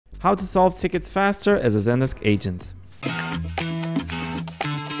How to solve tickets faster as a Zendesk agent.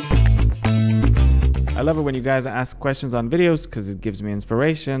 I love it when you guys ask questions on videos because it gives me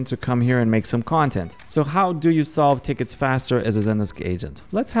inspiration to come here and make some content. So how do you solve tickets faster as a Zendesk agent?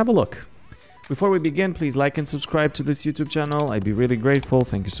 Let's have a look. Before we begin, please like and subscribe to this YouTube channel. I'd be really grateful.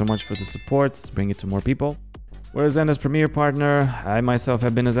 Thank you so much for the support. Let's bring it to more people. We're a Zendesk Premier partner. I myself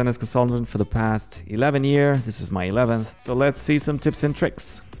have been a Zendesk consultant for the past 11 years. This is my 11th. So let's see some tips and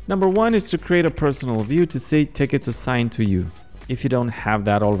tricks. Number one is to create a personal view to see tickets assigned to you, if you don't have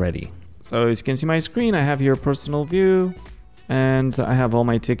that already. So as you can see my screen, I have here a personal view and I have all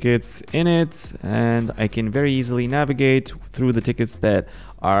my tickets in it, and I can very easily navigate through the tickets that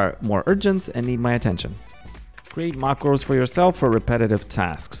are more urgent and need my attention. Create macros for yourself for repetitive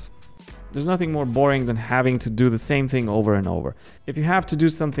tasks. There's nothing more boring than having to do the same thing over and over. If you have to do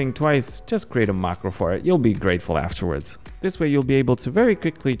something twice, just create a macro for it. You'll be grateful afterwards. This way you'll be able to very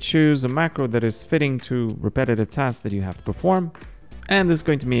quickly choose a macro that is fitting to repetitive tasks that you have to perform, and this is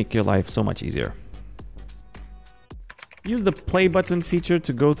going to make your life so much easier. Use the play button feature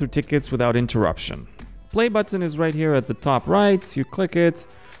to go through tickets without interruption. Play button is right here at the top right. You click it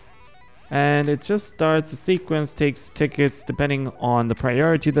and it just starts a sequence, takes tickets depending on the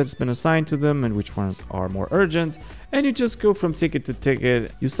priority that's been assigned to them and which ones are more urgent. And you just go from ticket to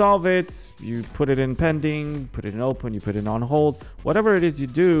ticket. You solve it, you put it in pending, put it in open, you put it on hold, whatever it is you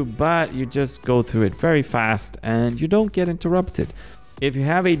do, but you just go through it very fast and you don't get interrupted. If you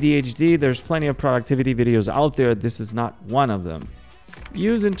have ADHD, there's plenty of productivity videos out there. This is not one of them.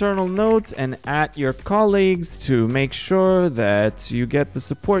 Use internal notes and at your colleagues to make sure that you get the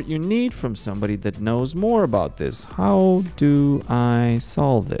support you need from somebody that knows more about this. How do I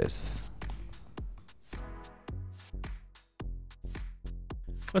solve this?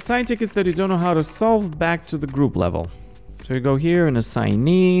 Assign tickets that you don't know how to solve back to the group level. So you go here in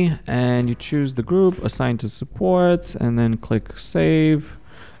assignee and you choose the group, assign to support, and then click save.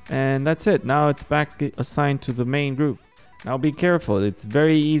 And that's it. Now it's back assigned to the main group. Now be careful. It's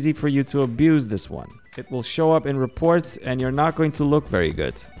very easy for you to abuse this one. It will show up in reports and you're not going to look very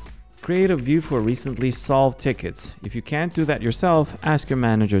good. Create a view for recently solved tickets. If you can't do that yourself, ask your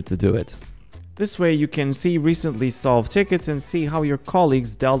manager to do it. This way you can see recently solved tickets and see how your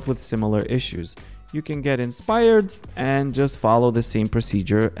colleagues dealt with similar issues. You can get inspired and just follow the same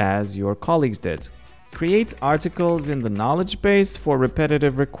procedure as your colleagues did. Create articles in the knowledge base for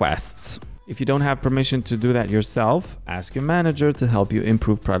repetitive requests. If you don't have permission to do that yourself, ask your manager to help you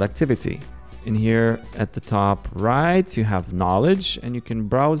improve productivity. In here at the top right, you have knowledge and you can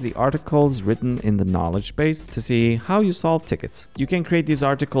browse the articles written in the knowledge base to see how you solve tickets. You can create these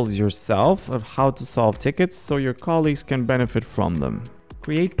articles yourself of how to solve tickets so your colleagues can benefit from them.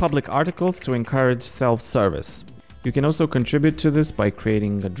 Create public articles to encourage self-service. You can also contribute to this by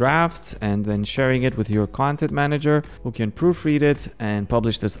creating a draft and then sharing it with your content manager who can proofread it and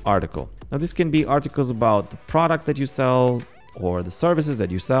publish this article. Now this can be articles about the product that you sell or the services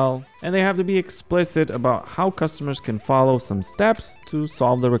that you sell, and they have to be explicit about how customers can follow some steps to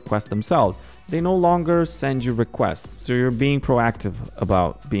solve the request themselves. They no longer send you requests, so you're being proactive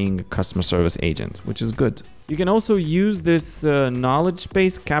about being a customer service agent, which is good. You can also use this knowledge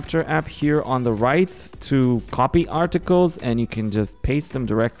base capture app here on the right to copy articles, and you can just paste them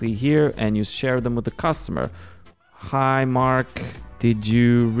directly here and you share them with the customer. Hi Mark, did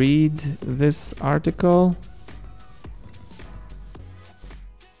you read this article?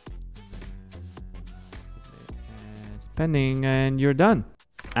 It's pending and you're done.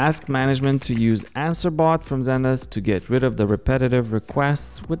 Ask management to use AnswerBot from Zendesk to get rid of the repetitive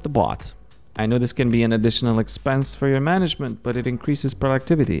requests with the bot. I know this can be an additional expense for your management, but it increases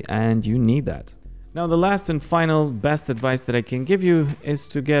productivity and you need that. Now, the last and final best advice that I can give you is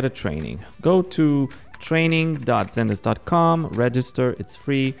to get a training. Go to training.zendesk.com, register, it's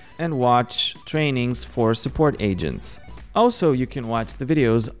free, and watch trainings for support agents. Also, you can watch the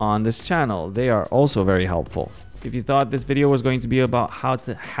videos on this channel. They are also very helpful. If you thought this video was going to be about how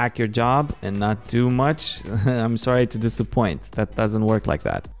to hack your job and not do much, I'm sorry to disappoint. That doesn't work like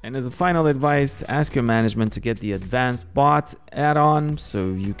that. And as a final advice, ask your management to get the advanced bot add-on so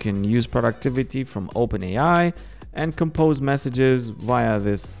you can use productivity from OpenAI and compose messages via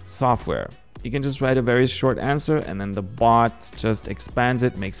this software. You can just write a very short answer and then the bot just expands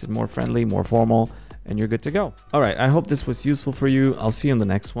it, makes it more friendly, more formal, and you're good to go. All right, I hope this was useful for you. I'll see you in the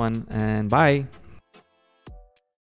next one and bye.